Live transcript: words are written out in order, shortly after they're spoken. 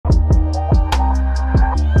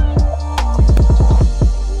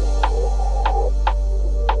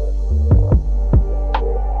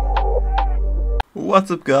What's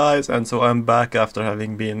up, guys? And so I'm back after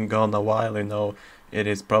having been gone a while. I'm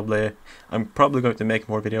probably going to make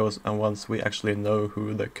more videos, and once we actually know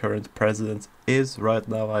who the current president is. Right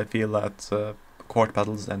now I feel that court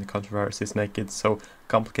battles and controversies make it so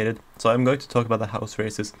complicated. So I'm going to talk about the House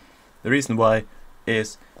races. The reason why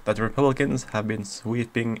is that the Republicans have been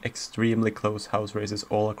sweeping extremely close House races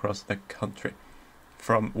all across the country,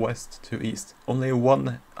 from west to east. Only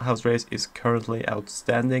one House race is currently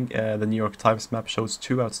outstanding. The New York Times map shows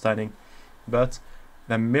two outstanding, but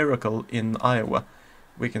the miracle in Iowa,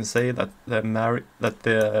 we can say that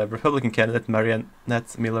the Republican candidate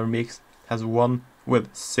Mariannette Miller Meeks has won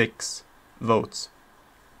with 6 votes.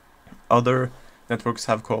 Other networks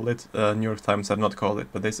have called it, New York Times have not called it,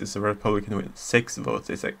 but this is a Republican with 6 votes.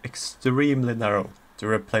 It's extremely narrow to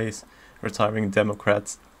replace retiring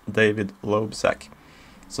Democrat David Loebsack.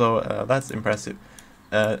 So that's impressive.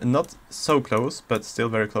 Not so close, but still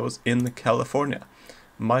very close, in California.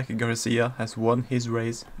 Mike Garcia has won his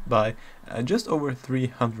race by just over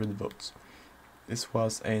 300 votes. This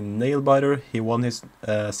was a nail-biter. He won his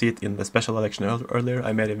seat in the special election earlier.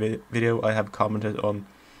 I made a video. I have commented on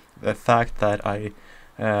the fact that I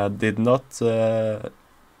did not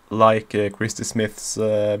like Christy Smith's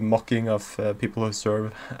mocking of people who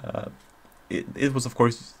serve. It was, of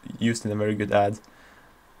course, used in a very good ad.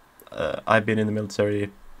 I've been in the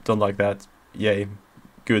military, don't like that. Yay,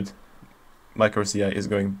 good. Mike Garcia is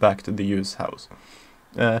going back to the U.S. House.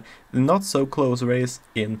 The not so close race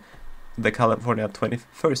in the California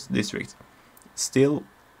 21st district. Still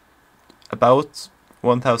about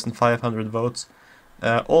 1,500 votes,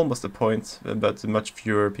 almost a point, but much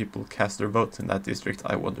fewer people cast their votes in that district.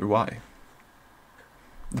 I wonder why.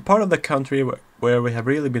 The part of the country where we have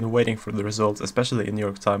really been waiting for the results, especially in New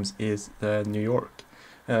York Times, is New York.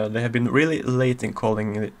 They have been really late in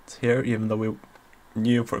calling it here, even though we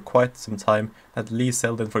knew for quite some time that Lee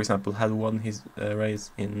Zeldin, for example, had won his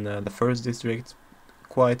race in the 1st district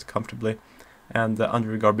quite comfortably, and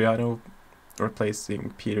Andrew Garbiano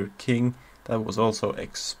replacing Peter King. That was also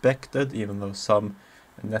expected, even though some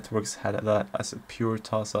networks had that as a pure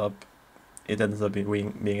toss-up. It ended up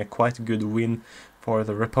being a quite good win for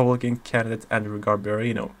the Republican candidate Andrew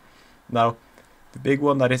Garbiano. Now, the big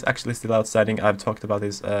one that is actually still outstanding, I've talked about,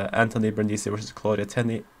 is Anthony Brindisi versus Claudia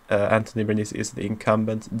Tenney. Anthony Brindisi is the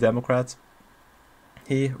incumbent Democrat.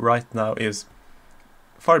 He right now is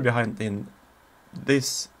far behind in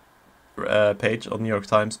this page on New York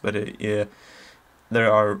Times, but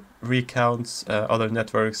there are recounts. Other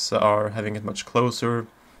networks are having it much closer,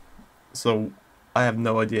 so I have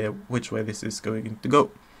no idea which way this is going to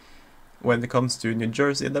go. When it comes to New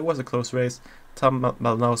Jersey, there was a close race. Tom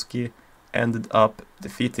Malinowski ended up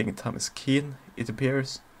defeating Thomas Keane, it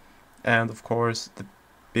appears, and of course the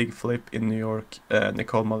big flip in New York,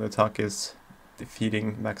 Nicole Malliotakis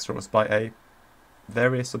defeating Max Rose by a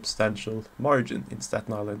very substantial margin in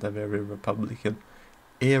Staten Island, a very Republican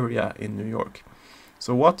area in New York.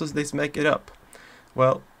 So what does this make it up?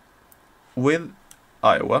 Well, with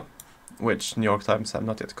Iowa, which New York Times have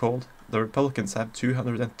not yet called, the Republicans have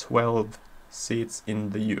 212 seats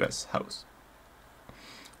in the US House.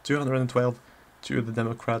 212 to the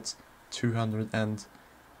Democrats,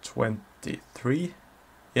 223.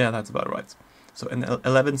 Yeah, that's about right. So an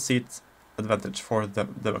 11 seat advantage for the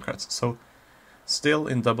Democrats. So still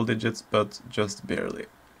in double digits, but just barely.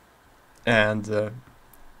 And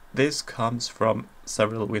this comes from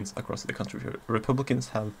several wins across the country. Republicans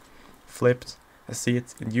have flipped a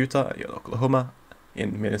seat in Utah, in Oklahoma,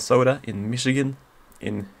 in Minnesota, in Michigan,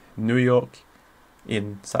 in New York,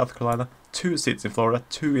 in South Carolina, 2 seats in Florida,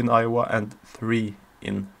 2 in Iowa, and 3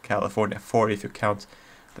 in California, 4 if you count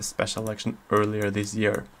the special election earlier this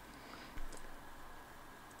year.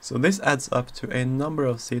 So this adds up to a number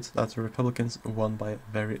of seats that the Republicans won by a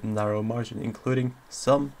very narrow margin, including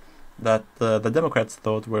some that the Democrats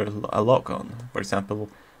thought were a lock on. For example,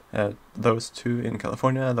 those 2 in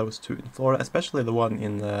California, those 2 in Florida, especially the one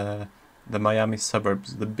in the Miami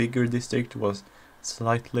suburbs. The bigger district was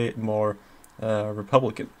slightly more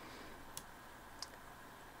Republican.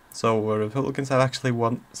 So Republicans have actually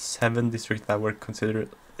won 7 districts that were considered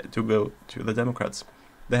to go to the Democrats.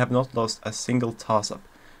 They have not lost a single toss-up.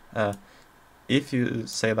 If you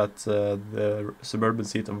say that the suburban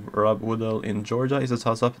seat of Rob Woodall in Georgia is a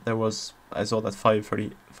toss-up, I saw that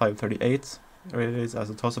 538 is as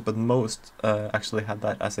a toss-up, but most actually had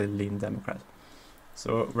that as a lean Democrat.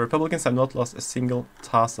 So Republicans have not lost a single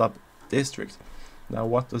toss-up district. Now,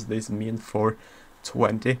 what does this mean for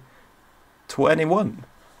 2021?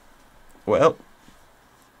 Well,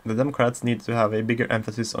 the Democrats need to have a bigger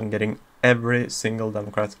emphasis on getting every single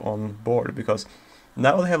Democrat on board, because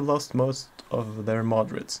Now they have lost most of their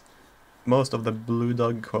moderates. Most of the Blue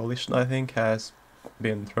Dog coalition, I think, has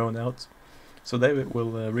been thrown out. So they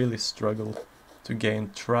will really struggle to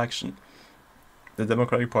gain traction. The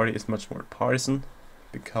Democratic Party is much more partisan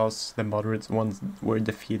because the moderate ones were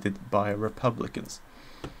defeated by Republicans.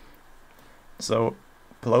 So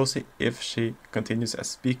Pelosi, if she continues as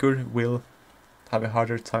Speaker, will have a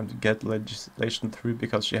harder time to get legislation through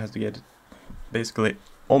because she has to get basically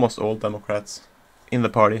almost all Democrats in the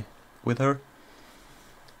party with her,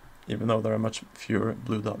 even though there are much fewer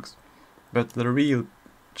Blue Dogs. But the real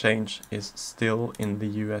change is still in the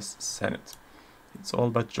US Senate. It's all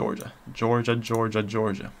about Georgia. Georgia, Georgia,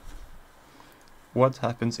 Georgia. What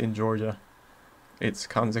happens in Georgia, its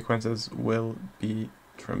consequences will be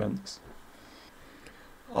tremendous.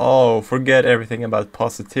 Oh, forget everything about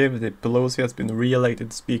positivity. Pelosi has been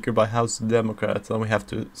re-elected Speaker by House Democrats, and we have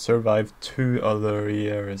to survive 2 other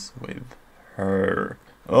years with her.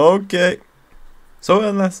 Okay. So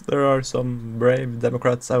unless there are some brave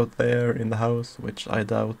Democrats out there in the House, which I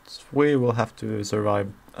doubt, we will have to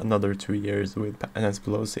survive another 2 years with Nancy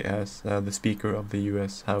Pelosi as the Speaker of the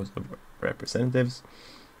US House of Representatives.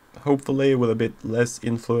 Hopefully with a bit less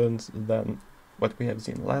influence than what we have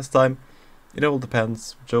seen last time. It all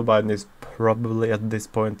depends. Joe Biden is probably at this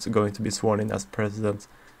point going to be sworn in as president.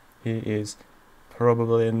 He is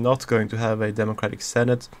probably not going to have a Democratic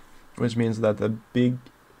Senate, which means that the big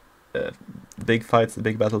fights, the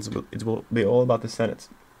big battles, it will be all about the Senate.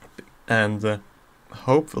 And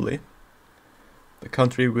hopefully the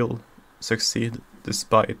country will succeed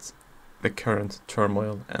despite the current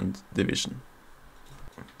turmoil and division.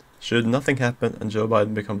 Should nothing happen and Joe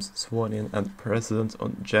Biden becomes sworn in and president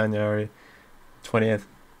on January 20th,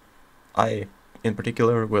 I, in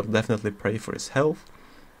particular, will definitely pray for his health.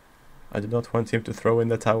 I do not want him to throw in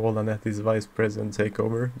the towel and let his vice president take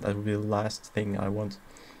over. That would be the last thing I want.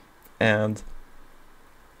 And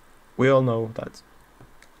we all know that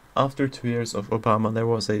after 2 years of Obama, there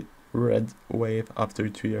was a red wave. After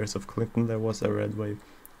 2 years of Clinton, there was a red wave.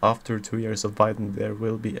 After 2 years of Biden, there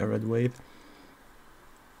will be a red wave.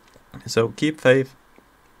 So keep faith.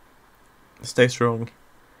 Stay strong.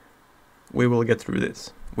 We will get through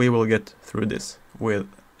this. We will get through this with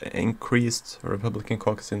increased Republican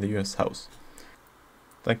caucus in the US House.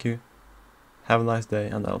 Thank you. Have a nice day,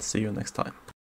 and I'll see you next time.